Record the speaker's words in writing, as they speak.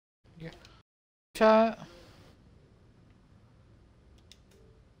Chat.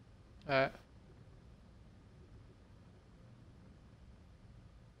 Alright.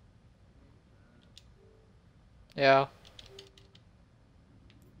 Yeah.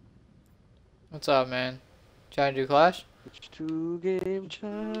 What's up, man? Trying to do Clash? Switch to game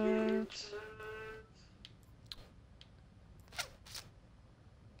chat.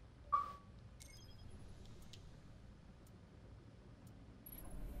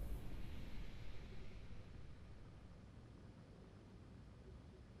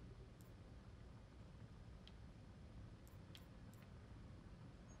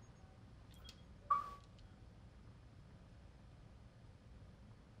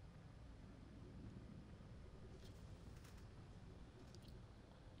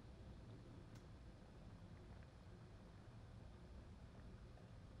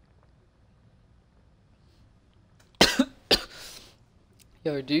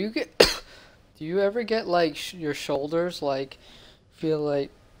 Yo, do you get do you ever get like your shoulders like feel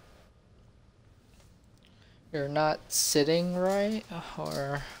like you're not sitting right,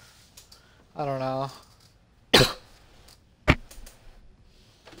 or I don't know,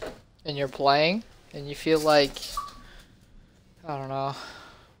 and you're playing and you feel like I don't know.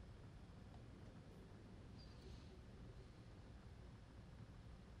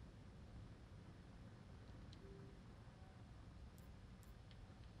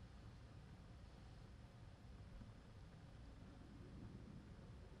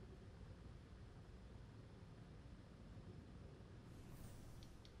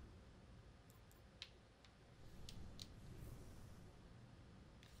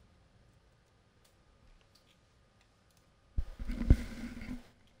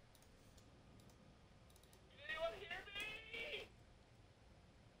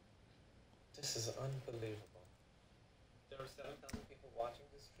 This is unbelievable. There are 7,000 people watching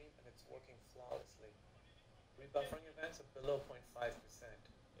this stream and it's working flawlessly. Rebuffering events are below 0.5%.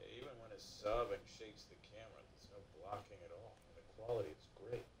 Yeah, even when a sub and shakes the camera, there's no blocking at all. And the quality is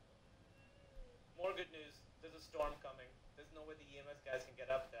great. More good news. There's a storm coming. There's no way the EMS guys can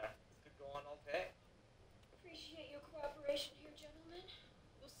get up there. This could go on all day. Appreciate your cooperation here, gentlemen.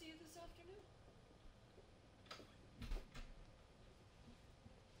 We'll see you this afternoon.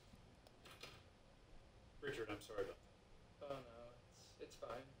 Richard, I'm sorry about Oh no, it's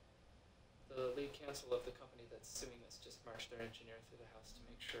fine. The lead counsel of the company that's suing us just marched their engineer through the house to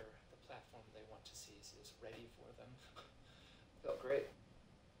make sure the platform they want to seize is ready for them. Felt great.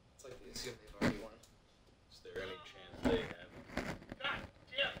 It's like they assume they've already won. Is there any chance they have? God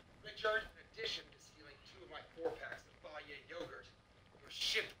damn, Richard! In addition to stealing 2 of my 4-packs of Baye yogurt, your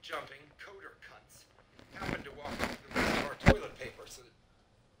ship jumping coder cunts happened to walk off the rest of our toilet paper, so that...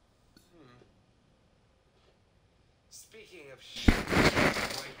 Speaking of shit,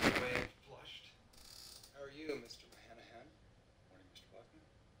 wiped away and flushed. How are you, Mr. Mahanahan? Morning, Mr. Blackman.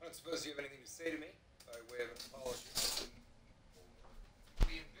 I don't suppose you have anything to say to me, by way of an apology.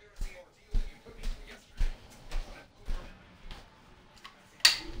 The embarrassing ordeal that you put me through yesterday.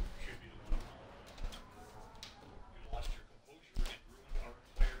 Should be the one apology. You lost your composure and ruined our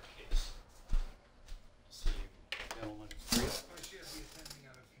entire case. See you, gentlemen. I should be attending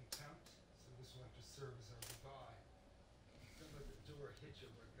out of contempt, so this will have to serve as our goodbye. Don't let the door hit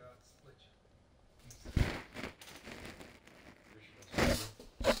you where God split you. Yeah.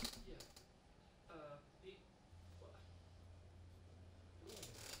 What?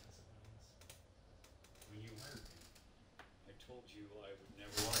 When you hired me, I told you I would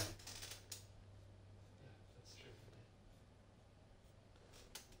never lie. Yeah, that's true.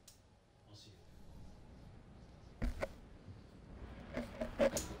 I'll see you.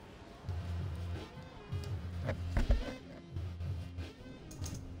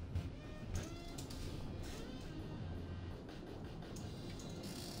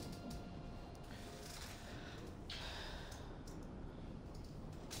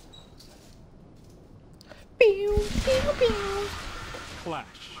 Clash.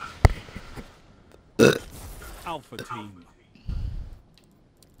 Alpha Team.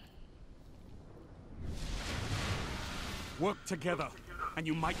 Work together, and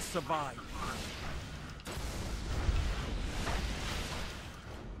you might survive.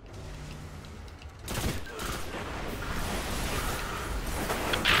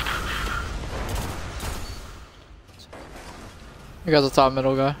 You got the top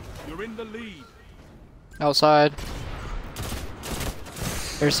middle guy. You're in the lead. Outside.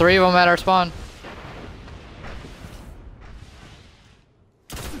 There's 3 of them at our spawn.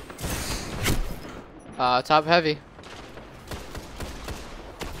 Top heavy.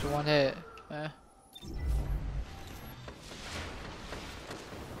 Just 1 hit. Eh.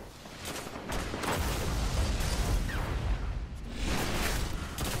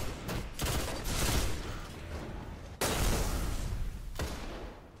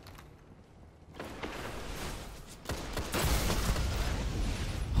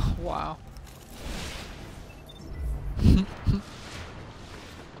 Wow.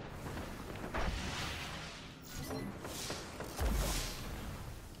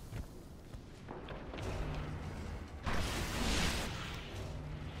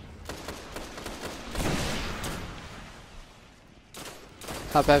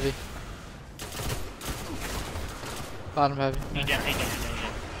 Top heavy. Bottom heavy. He did.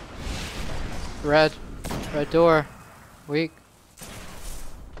 Red. Red door. Weak.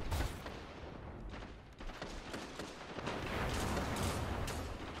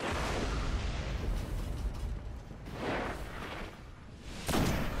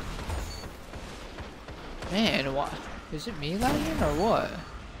 Man, what? Is it me lagging or what?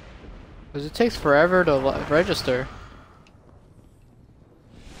 Because it takes forever to register.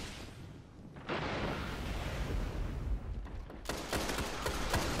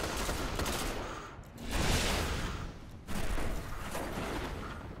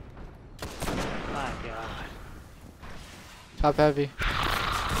 My God. Top heavy.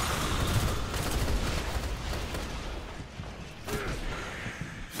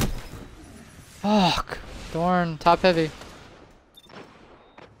 Fuck. Darn. Top heavy.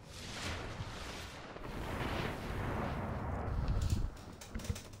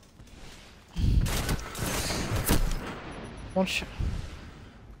 One shot.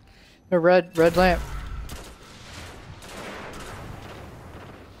 A red lamp.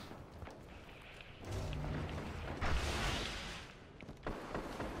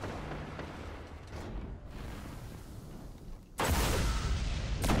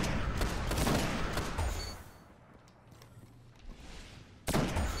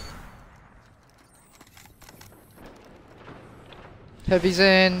 Heavy's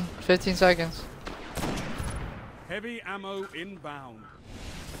in 15 seconds. Heavy ammo inbound.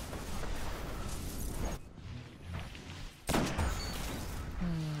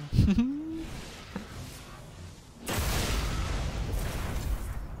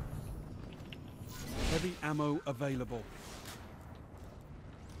 Heavy ammo available.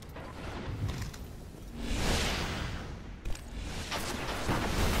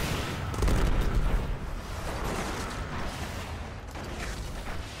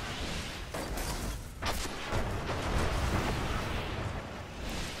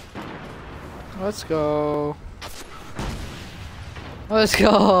 Let's go. Let's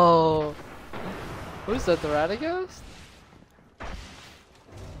go. Who's that? The Radagast? The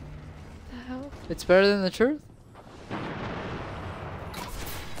hell? It's better than the truth?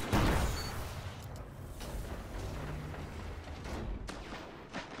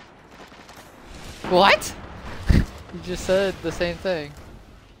 What? You just said the same thing.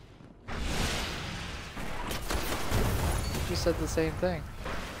 You just said the same thing.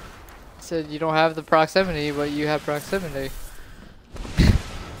 Said you don't have the proximity, but you have proximity.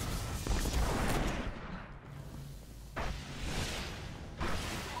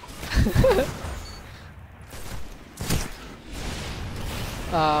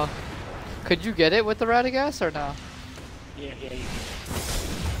 Could you get it with the Radagast or no? Yeah.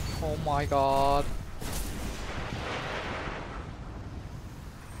 Oh my god.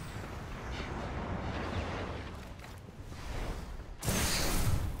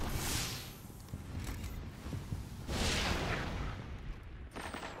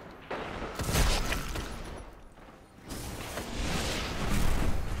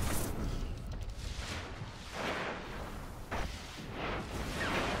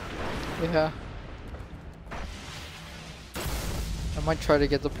 Yeah. I might try to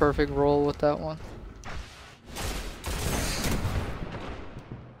get the perfect roll with that one.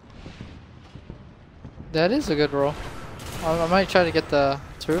 That is a good roll. I might try to get the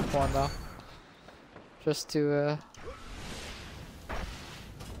truth one though. Just to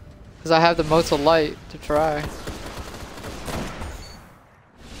because I have the most of light to try.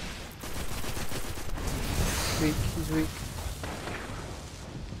 Weak, he's weak.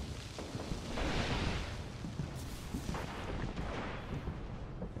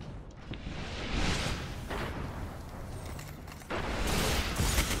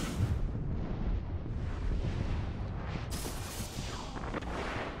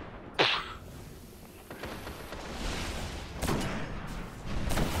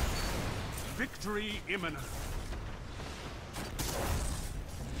 Victory imminent.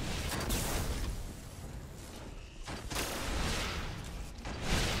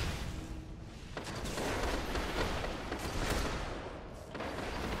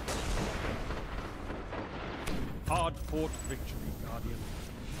 Hard fought victory, Guardian.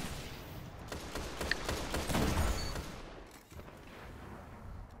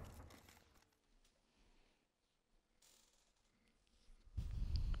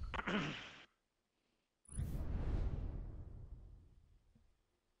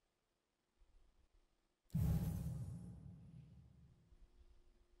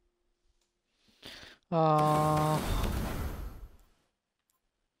 Uh,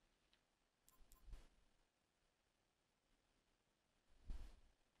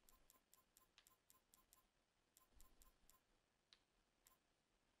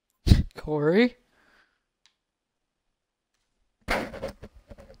 Corey? I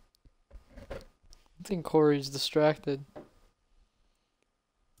think Corey's distracted.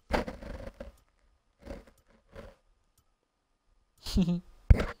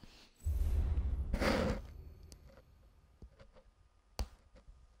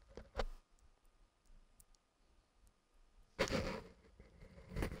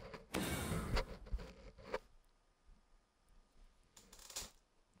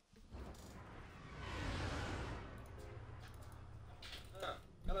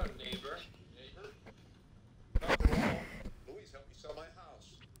 Hello, neighbor. Neighbor? Nothing wrong. Louise helped me sell my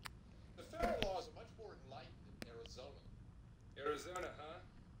house. The federal laws are much more enlightened in Arizona. Arizona, huh?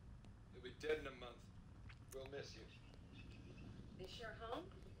 You'll be dead in a month. We'll miss you. This your home?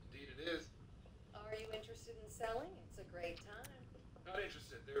 Indeed it is. Are you interested in selling? It's a great time. Not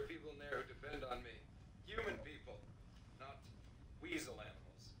interested. There are people in there who depend on me. Human people, not weasel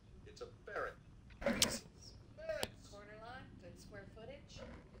animals. It's a barrack. Weasels. Barracks. Corner lot, good square footage.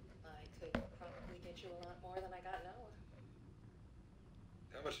 I could probably get you a lot more than I got Noah.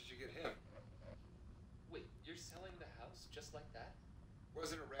 How much did you get him? Wait, you're selling the house just like that?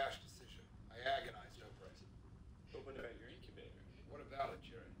 Wasn't a rash decision. I agonized over it. But what about your incubator? What about it,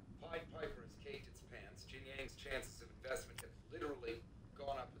 Jerry? Pied Piper has caked its pants. Jin Yang's chances of investment have literally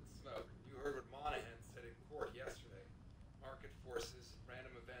gone up in smoke. You heard what Monahan said in court yesterday. Market forces,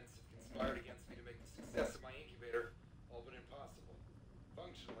 random events have conspired against me to make the success of my incubator all but impossible.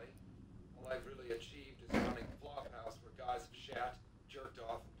 Functionally, all I've really achieved is running a flop house where guys have shat, jerked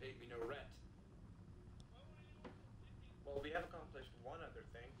off, and paid me no rent. Well, we have accomplished one other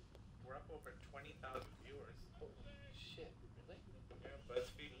thing. We're up over 20,000 viewers. Holy shit, really? Yeah,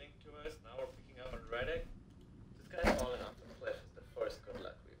 BuzzFeed linked to us. Now we're picking up on Reddit. This guy's falling off the cliff is the first good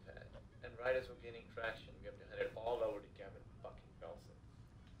luck we've had. And right as we're gaining traction, we have to hand it all over to Gavin fucking Belson.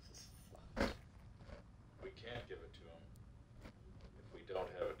 This is fucked. We can't give it to him if we don't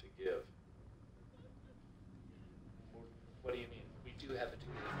have it to give. What do you mean? We do have it to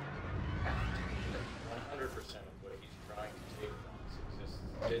give. 100% of what he's trying to take from us exists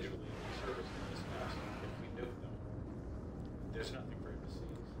digitally in the service of this master. If we nuke them, there's nothing for him to see.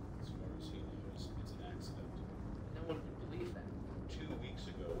 As far as he knows, it's an accident. No one would believe that. 2 weeks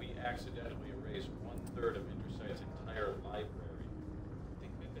ago, we accidentally erased 1/3 of Intersight's entire library. I think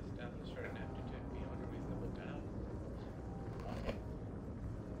we've established our inaptitude beyond a reasonable doubt.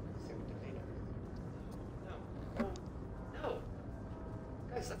 See what the data is. No. No.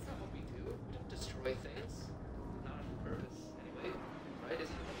 Guys, that's not what we do. We don't destroy things. Not on purpose. Anyway, right?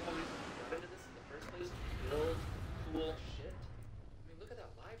 Isn't the whole reason we got into this in the first place? To build cool shit? I mean, look at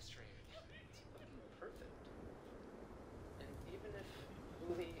that live stream. It's fucking perfect. And even if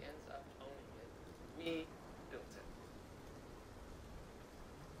movie ends up owning it, we built it.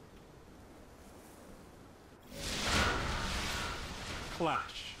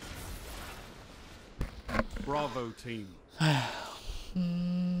 Clash. Bravo team.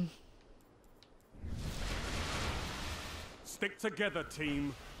 Stick together,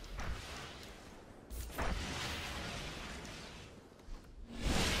 team.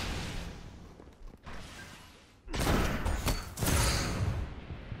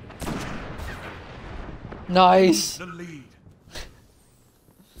 Nice. The lead.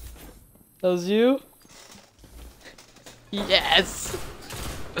 That was you? Yes!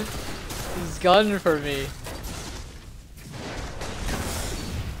 He's gunning for me.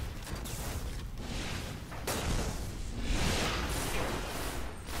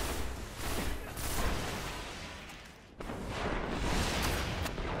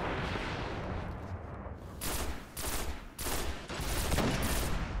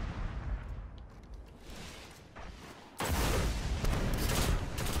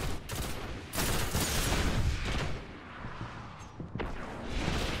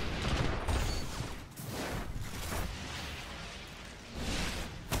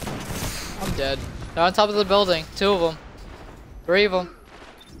 I'm dead. They're on top of the building. 2 of them. 3 of them.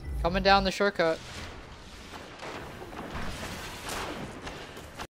 Coming down the shortcut.